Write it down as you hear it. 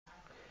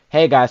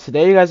Hey guys,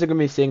 today you guys are going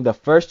to be seeing the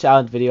first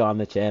challenge video on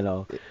the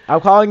channel.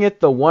 I'm calling it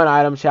the one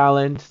item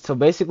challenge. So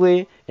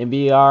basically, in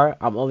BR,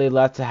 I'm only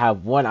allowed to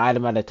have one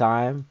item at a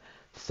time.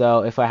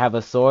 So if I have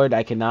a sword,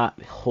 I cannot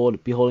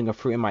be holding a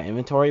fruit in my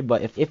inventory.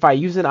 But if I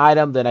use an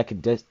item, then I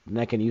can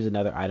use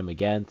another item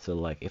again. So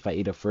like if I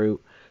eat a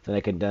fruit, then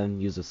I can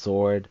then use a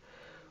sword.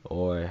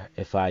 Or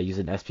if I use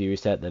an SP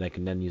reset, then I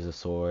can then use a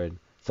sword.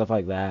 Stuff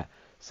like that.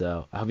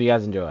 So I hope you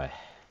guys enjoy.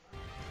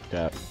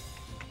 Yeah.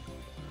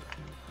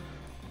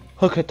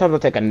 Okay, time to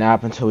take a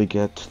nap until we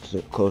get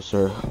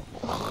closer.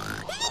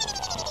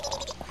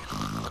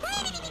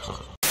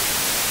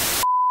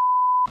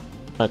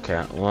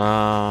 Okay,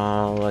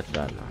 well, what's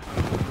that now?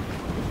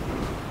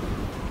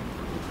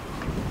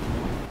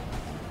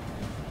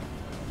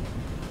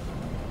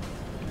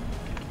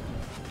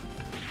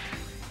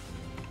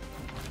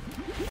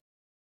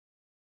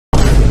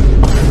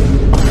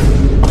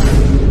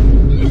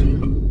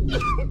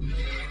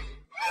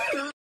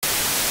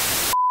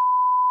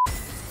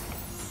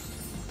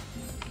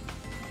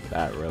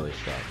 That really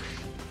sucks.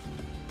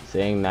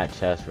 Seeing that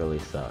chest really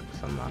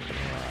sucks, I'm not gonna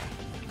lie.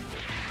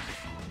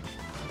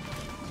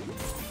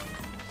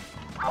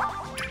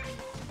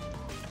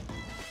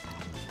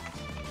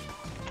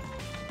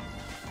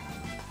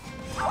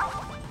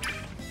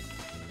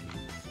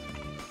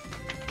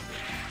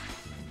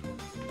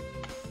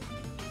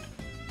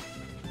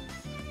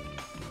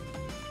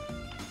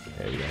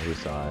 There you go, he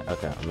saw it.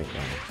 Okay, let me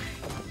film it.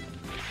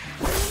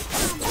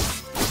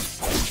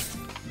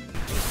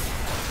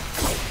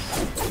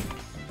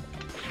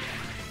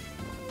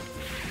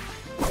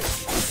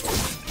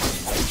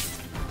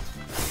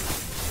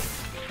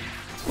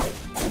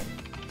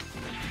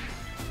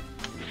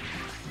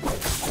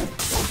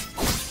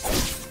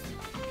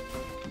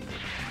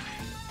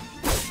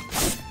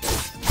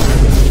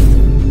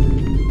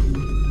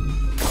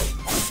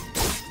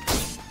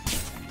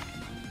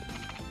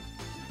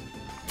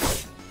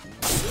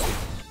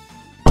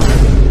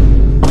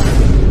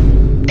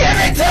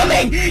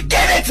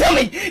 Give it to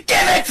me!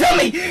 Give it to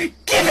me!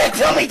 Give it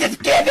to me!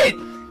 Just give it!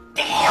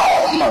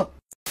 Damn!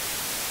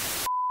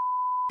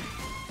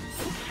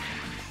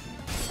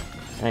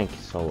 Thank you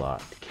so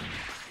lot.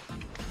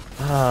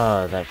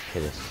 Ah, that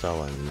kid is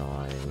so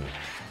annoying.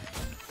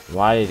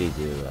 Why did he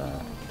do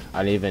that?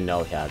 I didn't even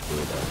know he had to do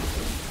that.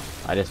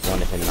 I just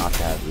wanted him not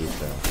to have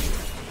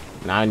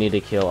Ether. Now I need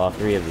to kill all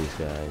three of these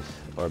guys.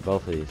 Or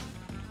both of these.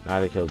 Now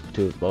I have to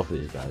kill both of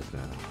these guys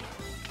now.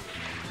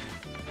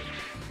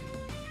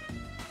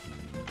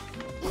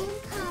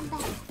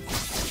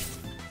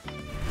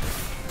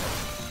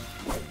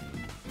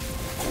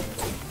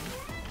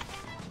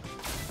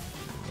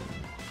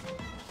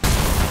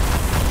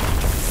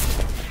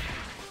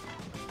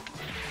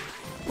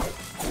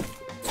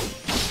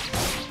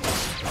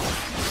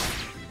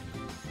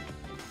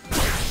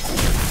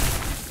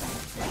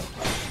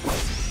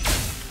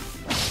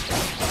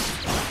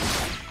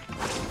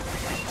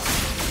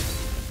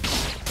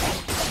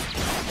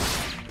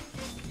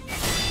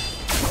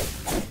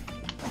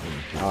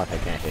 Not like I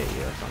can't hit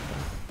you or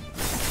something.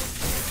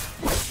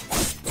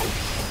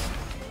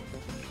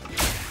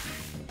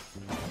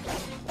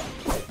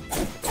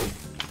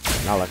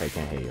 Not like I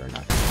can't hit you or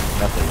nothing.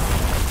 Definitely not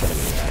kidding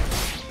me, guys.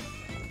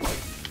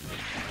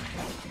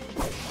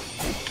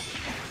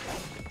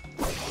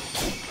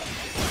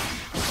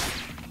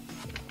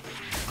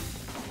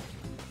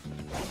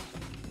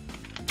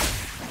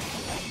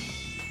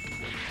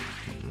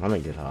 Let me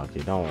get hockey.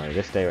 Don't worry.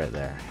 Just stay right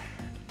there.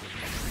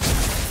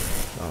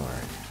 Don't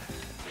worry.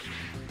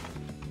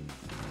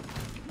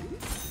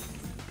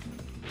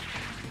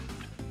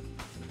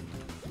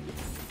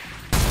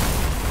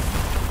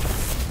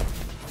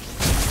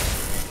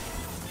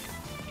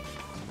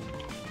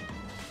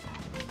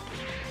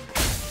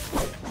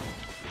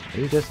 Are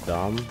you just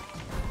dumb?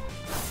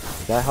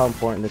 Is that how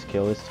important this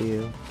kill is to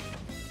you?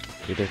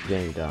 You're just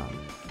being dumb.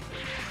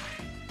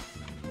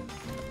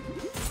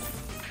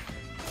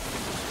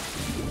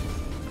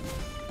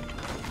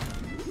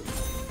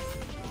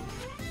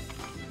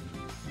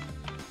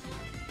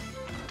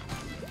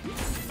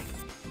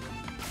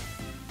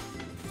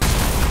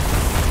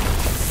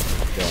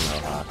 Still no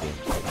hockey.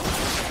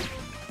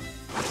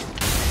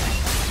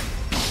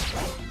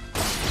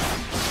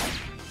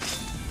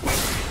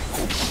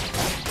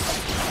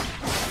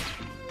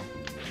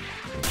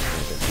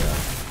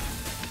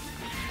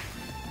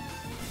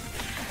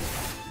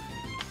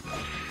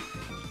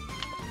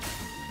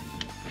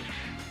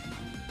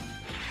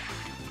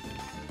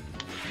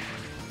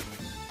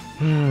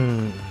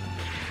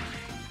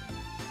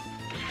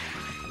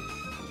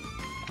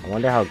 I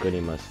wonder how good he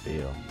must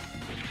feel.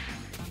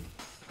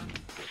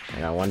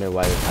 And I wonder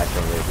why this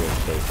hyper-radio is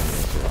shaking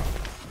as well.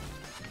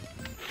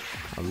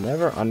 I'll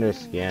never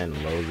understand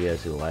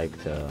Logias who like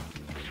to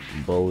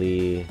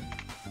bully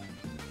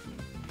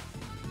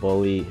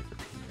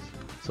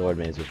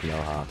swordmans with no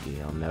hockey.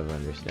 I'll never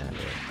understand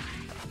it.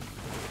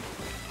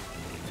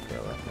 Okay,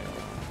 left me alone.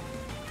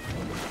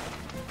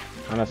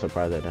 I'm not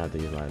surprised I don't have to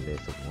use my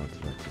basic once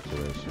in that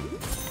situation.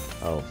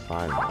 Oh,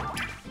 finally.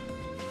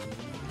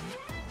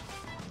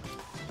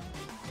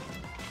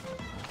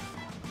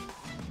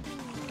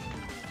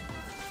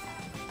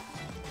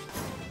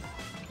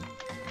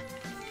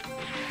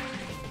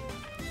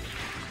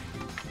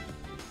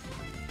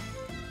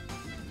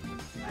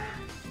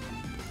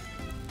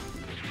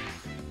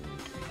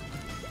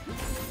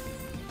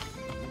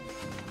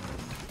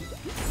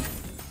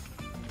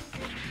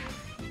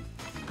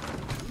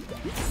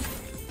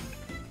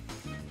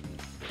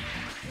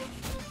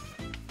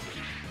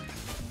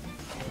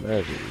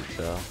 There's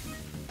Yuto.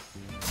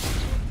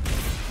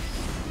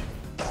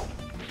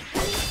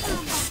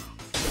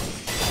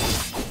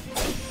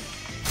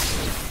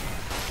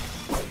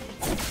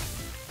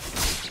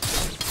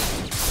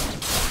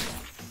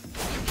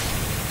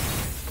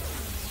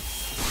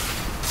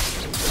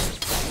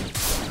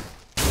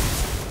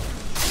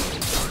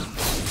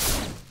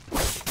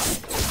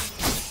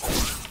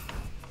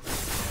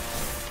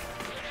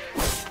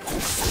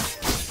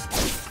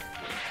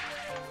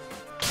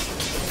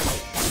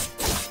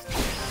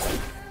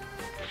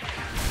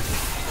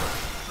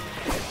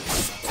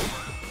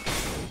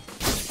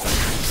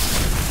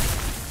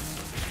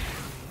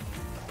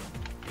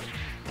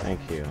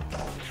 Thank you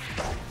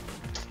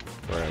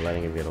for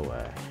letting it get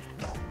away.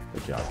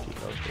 Good job,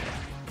 GPO.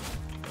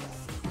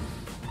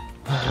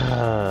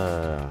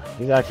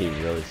 He's actually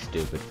really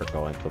stupid for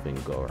going flipping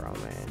Goro,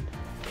 man.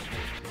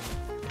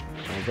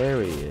 Oh,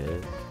 there he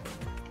is.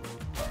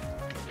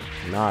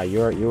 Nah, you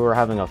were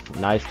having a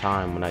nice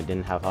time when I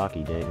didn't have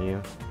hockey, didn't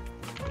you?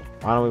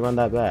 Why don't we run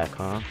that back,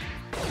 huh?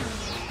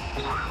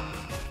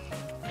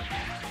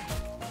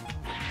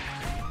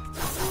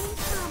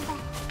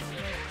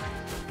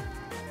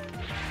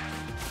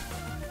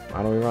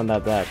 Why don't we run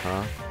that back,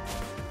 huh?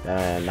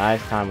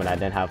 Nice time when I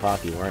didn't have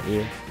hockey, weren't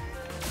you?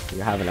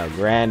 You're having a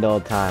grand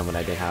old time when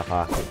I didn't have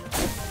hockey.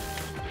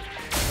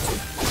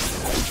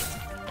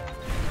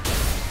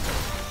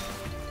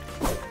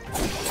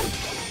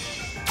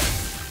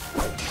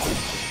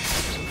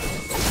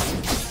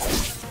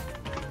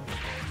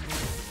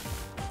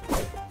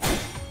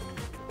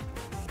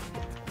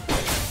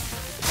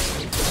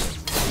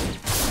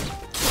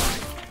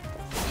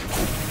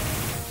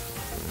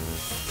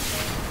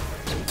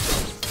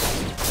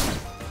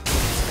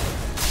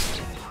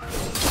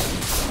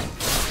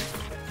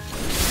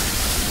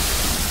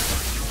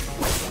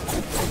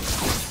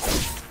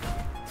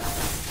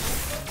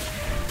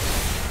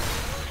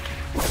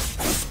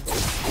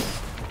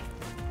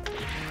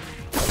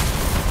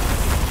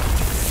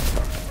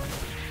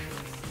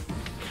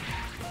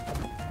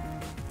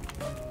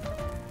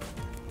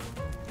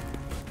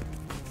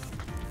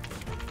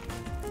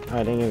 Oh,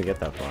 I didn't even get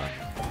that far.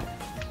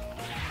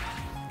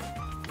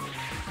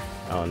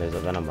 Oh, and there's a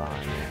Venom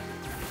behind me.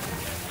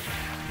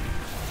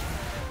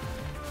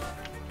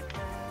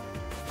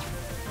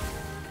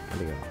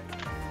 Where'd he go?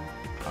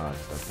 Oh, I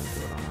stuck into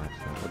it on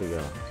accident. Where'd he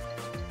go?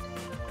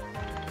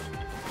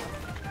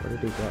 Where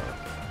did he go?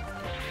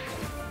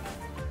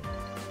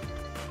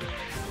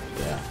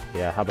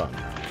 Yeah, how about no?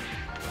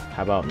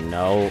 How about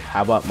no?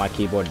 How about my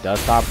keyboard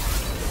does stop?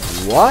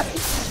 What?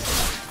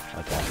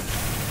 Okay.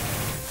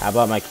 How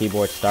about my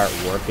keyboard start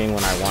working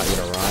when I want you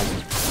to run?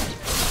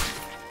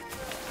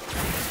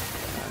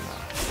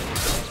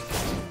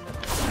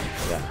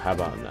 Yeah, how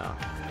about no?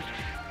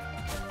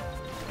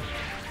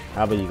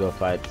 How about you go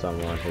fight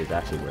someone who's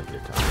actually worth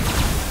your time?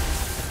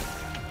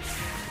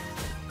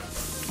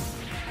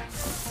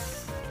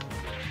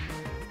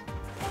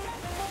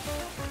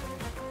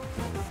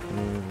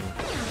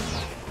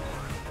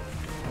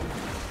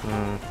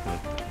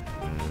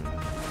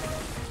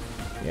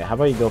 Yeah, how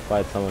about you go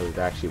fight someone who's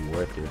actually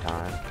worth your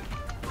time?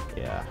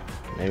 Yeah,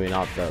 maybe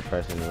not the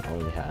person who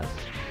only has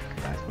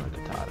nice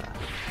katana.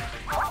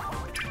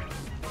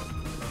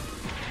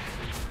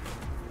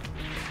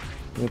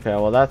 Okay,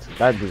 well that is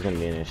gonna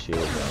be an issue,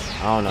 but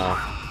I don't know.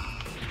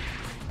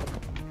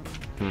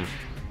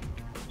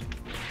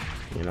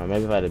 You know,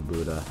 maybe if I did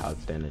Buddha, I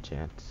would stand a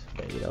chance.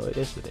 But you know, it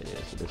is what it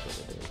is. It is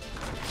what it is.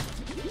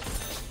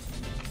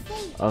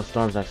 Oh,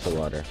 storm's next to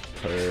water.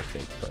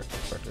 Perfect.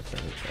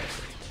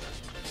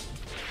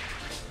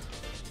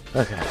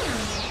 Okay.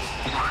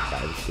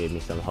 That just gave me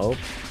some hope.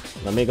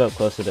 Let me go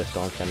closer to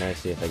Storm Center and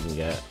see if I can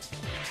get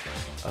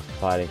a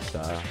fighting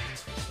style.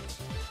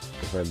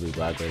 Preferably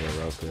Black or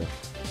Roku.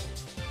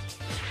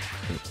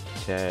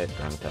 Okay,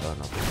 Storm Tower,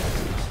 no.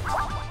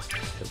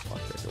 This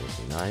block breaker would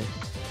be nice.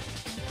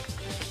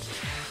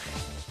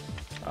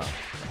 Oh.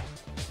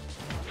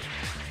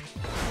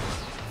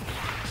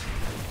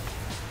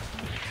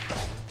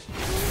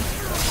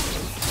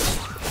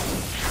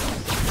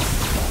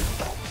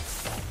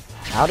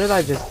 How did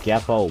I just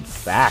Geppo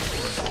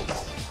backwards?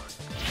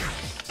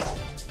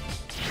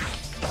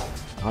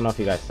 I don't know if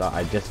you guys saw,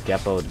 I just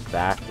Geppo'd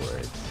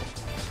backwards.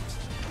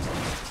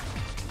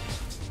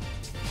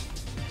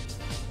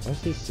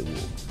 What's he?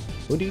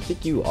 Who do you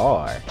think you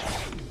are?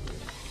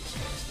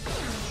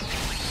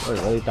 I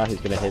really thought he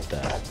was gonna hit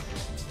that.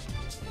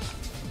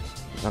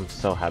 I'm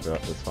so happy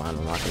about this one,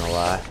 I'm not gonna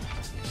lie.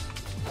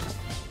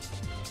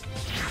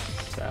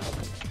 So.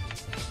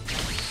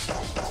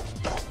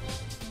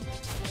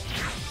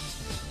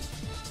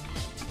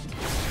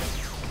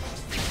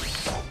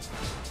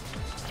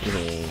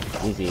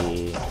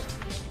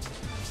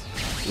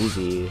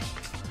 Easy.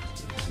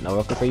 No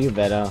work for you,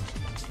 Veta.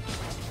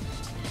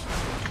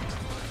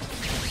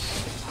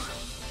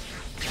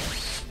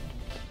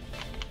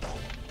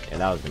 Yeah,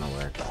 that was gonna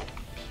work.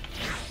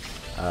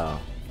 Oh.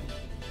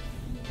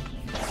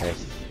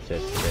 Just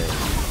this.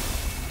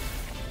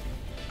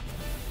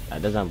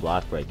 That doesn't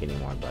block break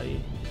anymore,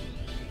 buddy.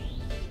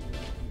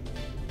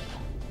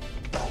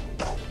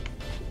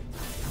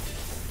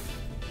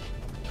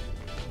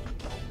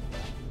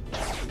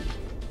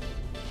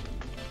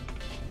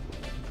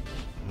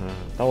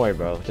 Don't worry,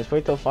 bro. Just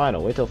wait till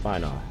final. Wait till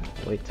final.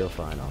 Wait till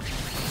final.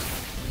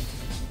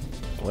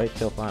 Wait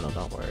till final.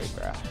 Don't worry,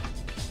 bro.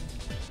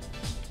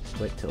 Just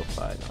wait till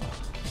final.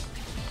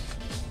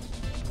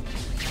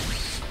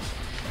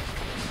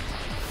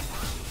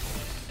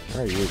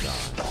 Where are you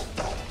going?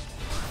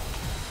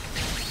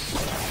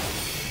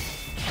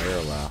 Oh,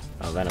 you're low.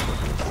 Oh, Venom will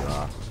finish you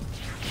off.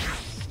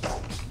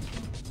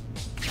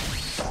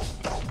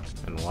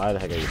 And why the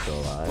heck are you still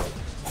alive?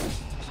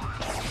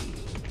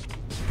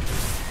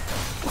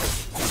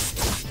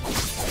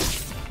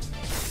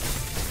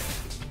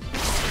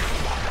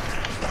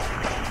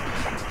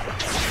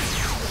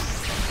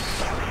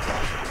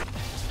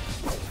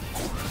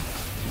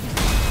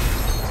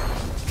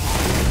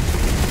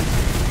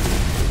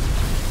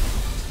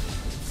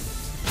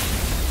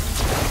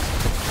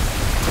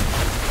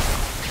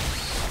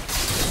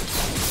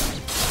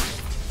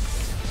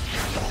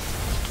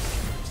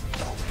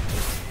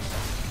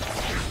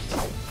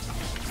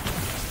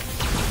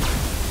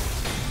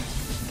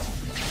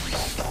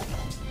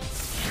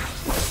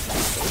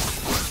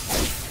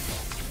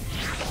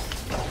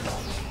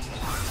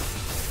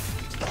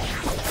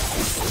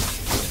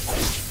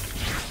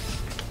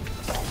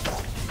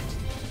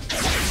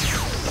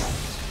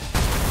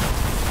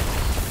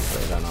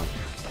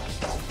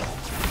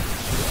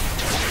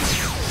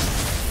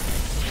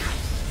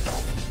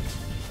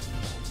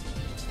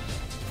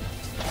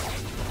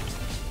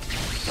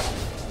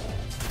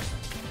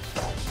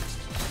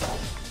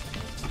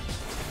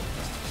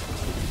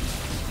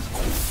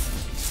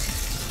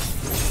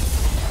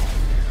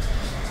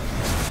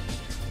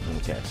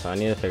 Okay, so I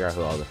need to figure out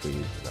who all the free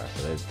users are.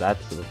 So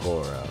that's the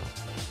Goro.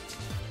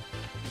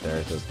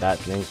 There's this, I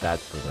think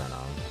that's the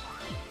Venom.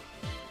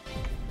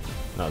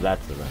 No,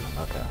 that's the Venom.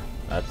 Okay,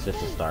 that's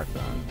just a start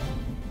gun.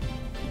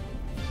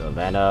 So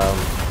Venom,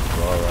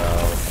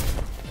 Goro.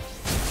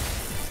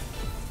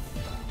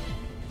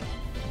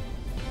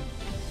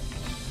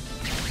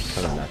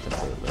 That's a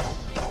fruitless.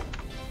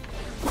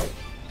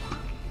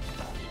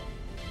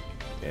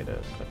 It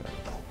is. Okay.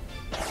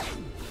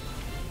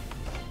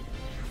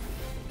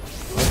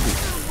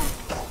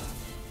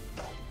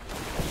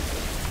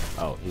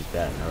 Oh, he's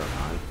dead. Never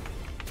mind.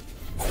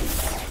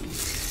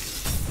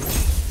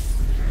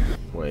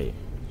 Wait.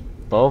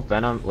 Both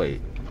Venom?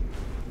 Wait.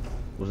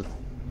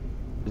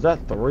 Is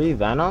that 3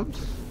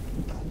 Venoms?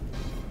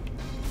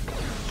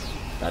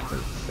 That's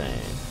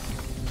insane.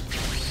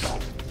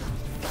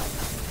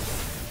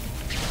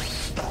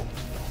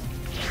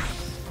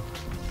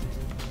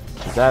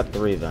 Is that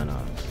 3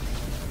 Venoms?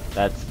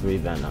 That's 3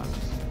 Venoms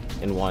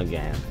in one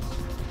game.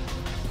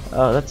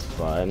 Oh, that's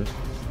fun.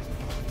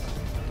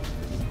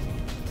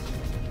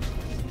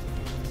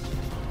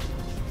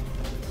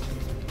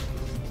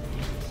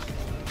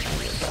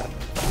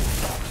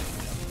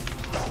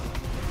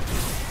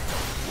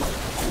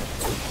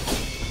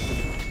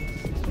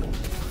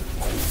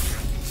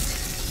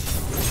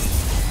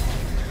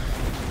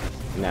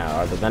 Now,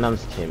 are the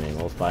Venoms teaming?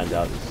 We'll find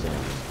out soon.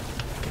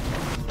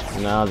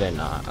 No, they're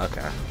not.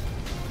 Okay.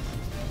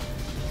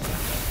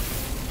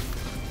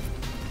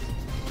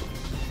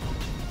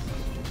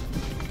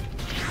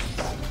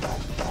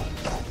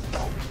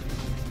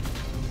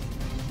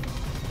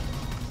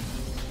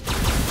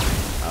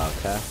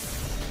 Okay.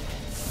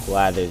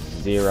 Glad there's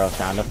 0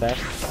 sound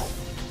effects.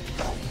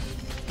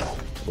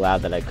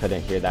 Glad that I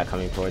couldn't hear that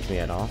coming towards me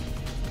at all.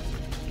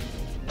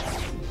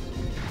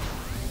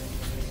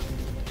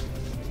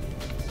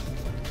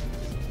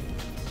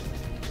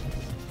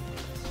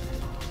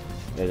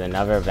 There's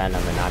another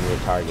Venom and I'm your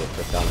target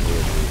for some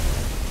reason.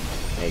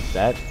 Makes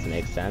sense,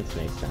 makes sense,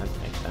 makes sense,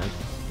 makes sense.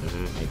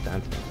 Makes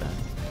sense, makes sense.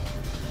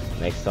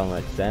 Makes so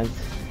much sense.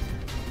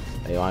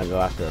 They want to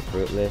go after a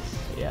fruitless.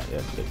 Yeah,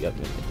 yep.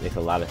 Makes a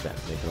lot of sense,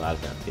 makes a lot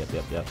of sense.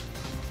 Yep.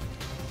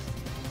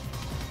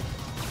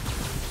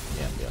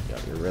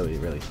 You're really,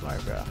 really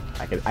smart, bro.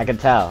 I can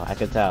tell, like,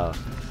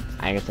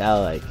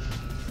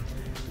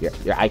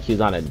 your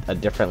IQ's on a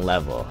different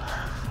level.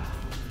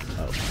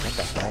 Oh, what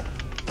the heck?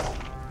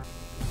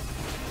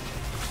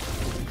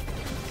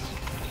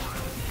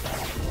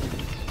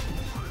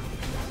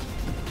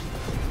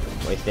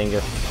 Wasting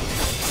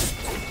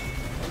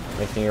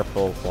your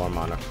full form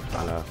on a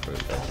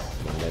fruitless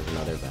when there's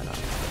another Venom.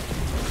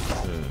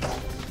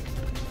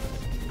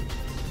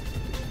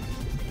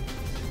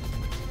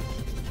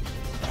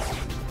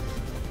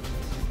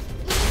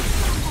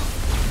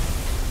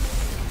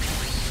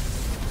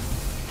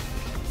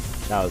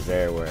 That was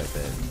very worth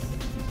it.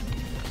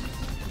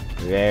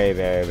 Very,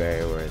 very,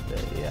 very worth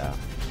it. Yeah.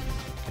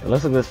 It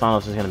looks like this final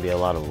is just gonna be a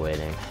lot of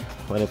waiting.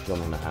 What if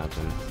something to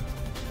happen?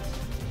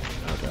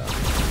 Okay.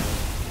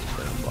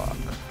 Block.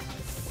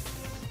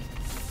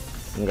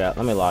 Okay, let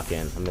me lock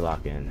in.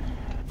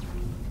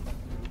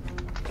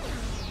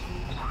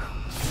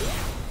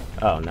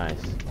 Oh,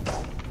 nice.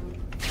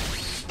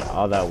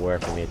 All that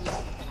work for me.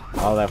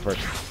 All that work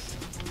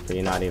for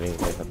you not even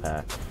get the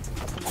pack.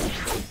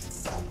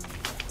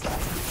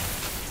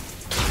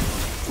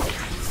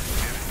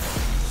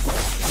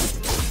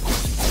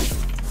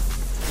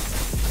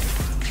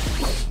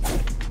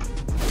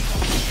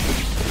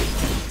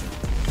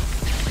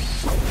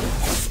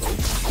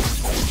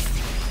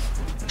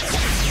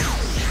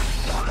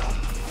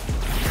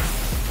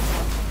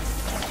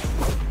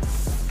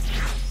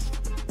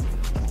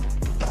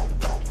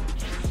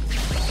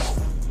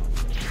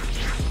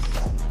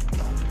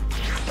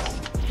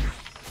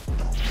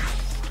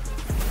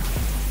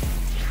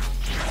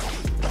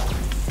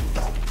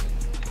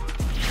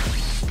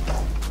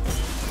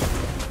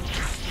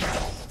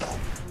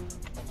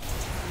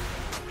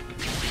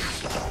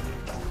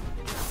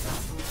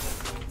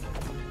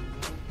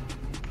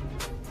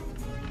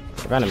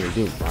 Enemy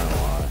do run a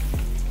lot.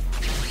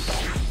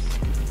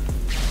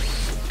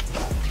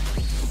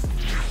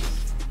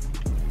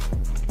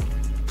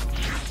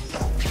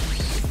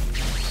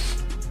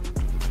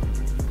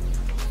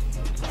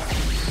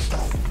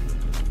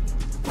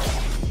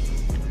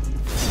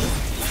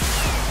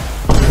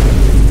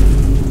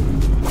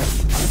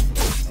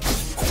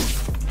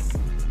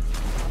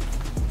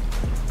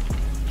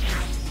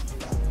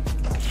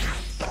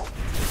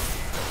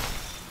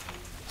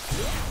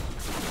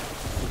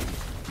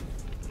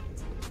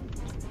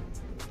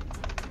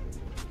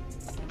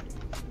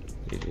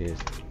 GG's.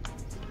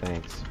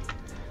 Thanks.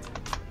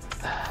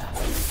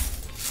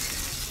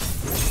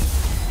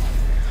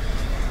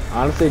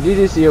 Honestly,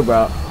 GG's to you,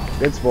 bro.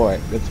 Good sport.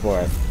 Good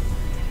sport.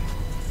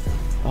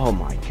 Oh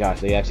my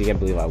gosh, I actually can't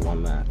believe I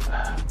won that.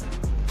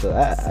 So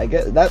I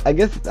guess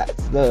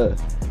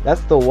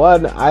that's the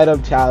one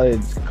item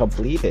challenge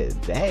completed.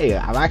 Dang,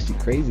 I'm actually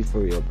crazy for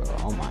real, bro.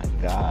 Oh my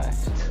gosh.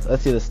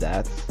 Let's see the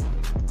stats.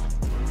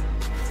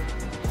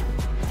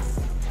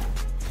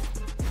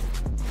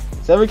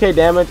 7k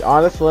damage,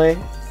 honestly.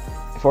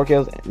 4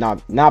 kills,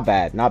 not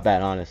bad,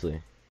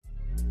 honestly.